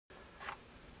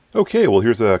Okay, well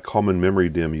here's a common memory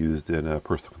DIMM used in a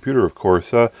personal computer, of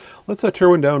course. Let's tear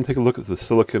one down and take a look at the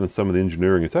silicon and some of the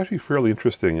engineering. It's actually fairly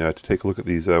interesting to take a look at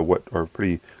these, what are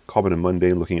pretty common and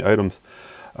mundane looking items.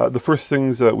 The first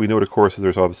things that we note, of course, is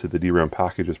there's obviously the DRAM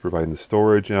packages providing the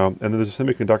storage, and then there's a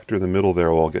semiconductor in the middle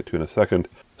there, I'll get to in a second.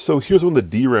 So here's one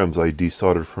of the DRAMs I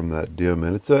desoldered from that DIMM,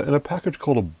 and it's in a package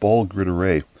called a ball grid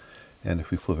array. And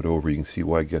if we flip it over, you can see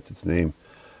why it gets its name.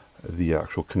 The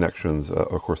actual connections,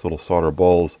 of course, little solder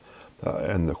balls,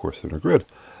 and of course they're in a grid.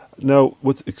 Now,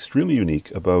 what's extremely unique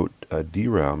about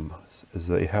DRAM is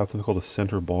they have something called a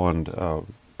center bond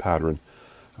pattern.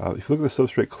 If you look at the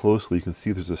substrate closely, you can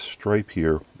see there's a stripe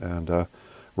here, and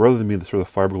rather than being the sort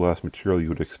of fiberglass material you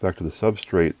would expect of the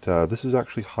substrate, this is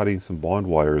actually hiding some bond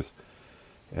wires,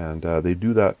 and they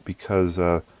do that because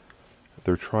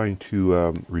they're trying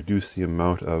to reduce the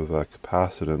amount of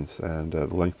capacitance and the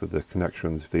length of the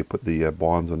connections. If they put the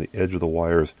bonds on the edge of the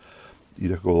wires, you'd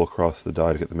have to go across the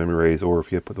die to get the memory rays, or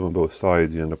if you put them on both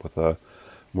sides, you end up with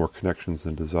more connections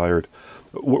than desired.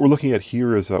 What we're looking at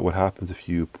here is what happens if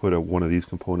you put one of these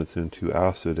components into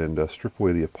acid and strip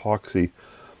away the epoxy.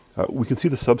 We can see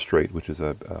the substrate, which is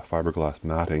a fiberglass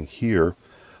matting here,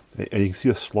 and you can see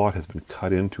a slot has been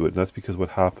cut into it, and that's because what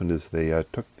happened is they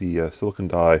took the silicon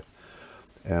die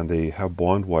and they have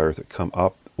bond wires that come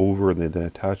up over and they then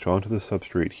attach onto the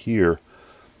substrate here,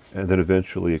 and then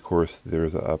eventually, of course,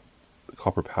 there's a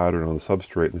copper pattern on the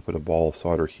substrate and they put a ball of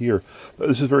solder here.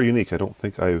 This is very unique. I don't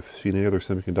think I've seen any other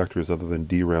semiconductors other than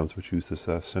DRAMs which use this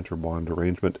center bond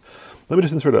arrangement. Let me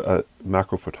just insert a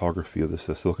macro photography of this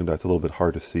silicon die. It's a little bit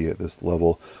hard to see at this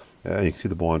level. And you can see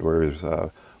the bond wires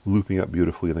looping up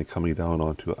beautifully and then coming down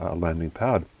onto a landing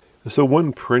pad. So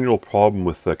one perennial problem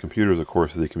with computers, of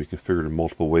course, is they can be configured in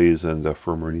multiple ways, and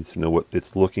firmware needs to know what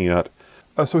it's looking at.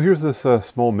 So here's this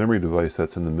small memory device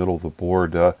that's in the middle of the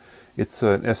board. It's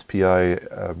an SPI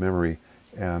memory,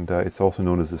 and it's also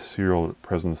known as a serial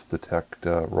presence detect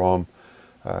ROM.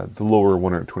 The lower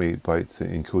 128 bytes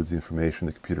encodes the information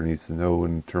the computer needs to know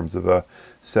in terms of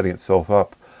setting itself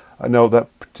up. Now,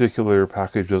 that particular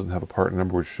package doesn't have a part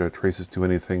number which traces to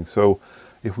anything, so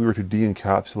if we were to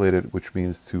de-encapsulate it, which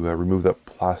means to remove that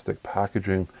plastic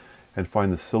packaging and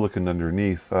find the silicon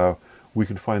underneath, we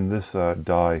can find this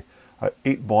die.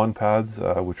 8 bond pads,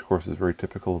 which of course is very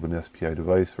typical of an SPI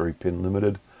device, very pin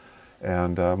limited.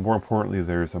 And more importantly,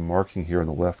 there's a marking here on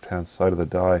the left-hand side of the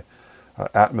die.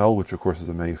 Atmel, which of course is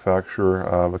a manufacturer,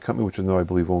 a company which is now, I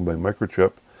believe, owned by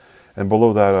Microchip. And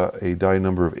below that, a die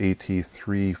number of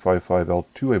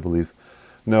AT355L2, I believe.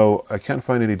 No, I can't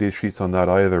find any data sheets on that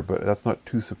either, but that's not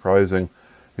too surprising.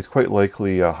 It's quite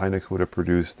likely Hynix would have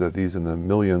produced these in the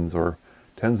millions or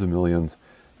tens of millions,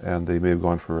 and they may have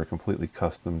gone for a completely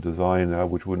custom design,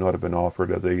 which would not have been offered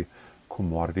as a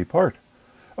commodity part.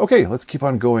 Okay, let's keep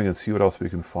on going and see what else we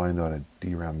can find on a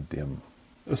DRAM DIMM.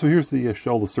 So here's the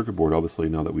shell of the circuit board. Obviously,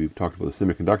 now that we've talked about the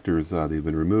semiconductors, they've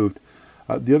been removed.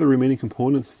 The other remaining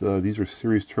components, these are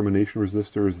series termination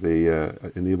resistors. They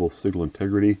enable signal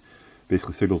integrity.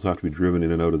 Basically, signals have to be driven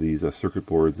in and out of these circuit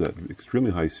boards at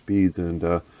extremely high speeds, and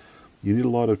you need a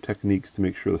lot of techniques to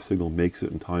make sure the signal makes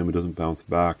it in time, it doesn't bounce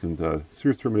back, and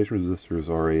series termination resistors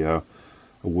are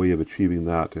a way of achieving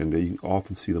that, and you can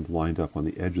often see them lined up on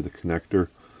the edge of the connector.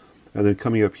 And then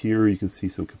coming up here, you can see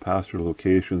some capacitor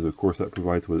locations. Of course, that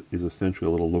provides what is essentially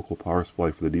a little local power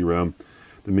supply for the DRAM.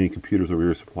 The main computer's over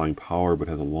here supplying power, but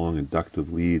has a long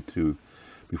inductive lead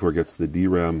before it gets to the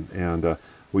DRAM, and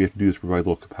what you have to do is provide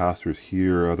little capacitors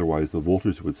here, otherwise the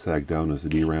voltage would sag down as the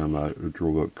DRAM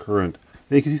drove out current.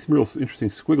 And you can see some real interesting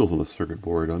squiggles on the circuit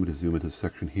board. I'm going to zoom into this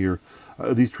section here.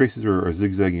 These traces are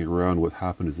zigzagging around. What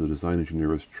happened is the design engineer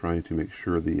was trying to make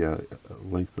sure the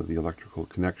length of the electrical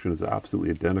connection is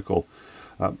absolutely identical.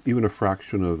 Even a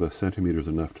fraction of a centimeter is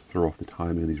enough to throw off the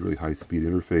timing in these really high-speed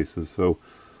interfaces, so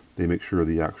they make sure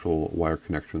the actual wire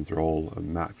connections are all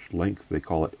matched length, they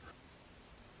call it.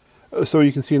 So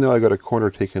you can see now I got a corner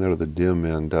taken out of the DIMM,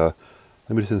 and let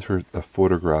me just insert a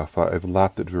photograph. I've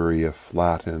lapped it very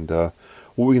flat, and what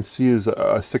we can see is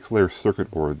a 6-layer circuit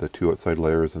board, the 2 outside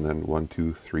layers, and then 1,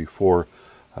 2, 3, 4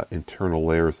 internal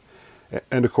layers.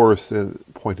 And of course,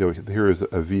 point out here is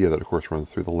a via that of course runs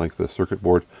through the length of the circuit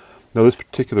board. Now this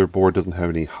particular board doesn't have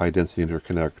any high density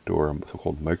interconnect or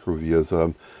so-called micro vias.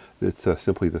 It's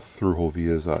simply the through-hole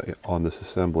vias on this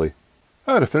assembly.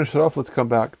 To finish it off, let's come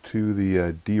back to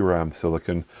the DRAM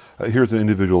silicon. Here's an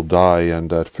individual die, and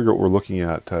to figure out what we're looking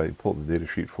at, you pull up the data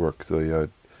sheet for it, because the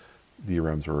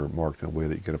DRAMs are marked in a way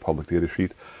that you get a public data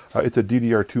sheet. It's a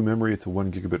DDR2 memory. It's a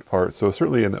 1 gigabit part, so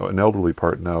certainly an elderly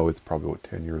part now. It's probably about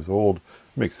 10 years old. It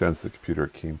makes sense. The computer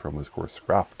it came from was, of course,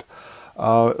 scrapped.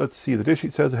 Let's see, the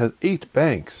datasheet says it has 8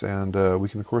 banks, and we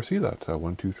can of course see that.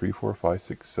 1, 2, 3, 4, 5,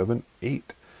 6, 7,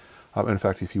 8. In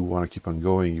fact, if you want to keep on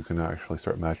going, you can actually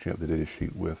start matching up the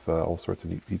datasheet with all sorts of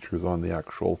neat features on the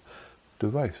actual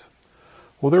device.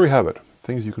 Well, there we have it.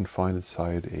 Things you can find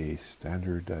inside a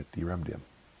standard DRAM DIMM.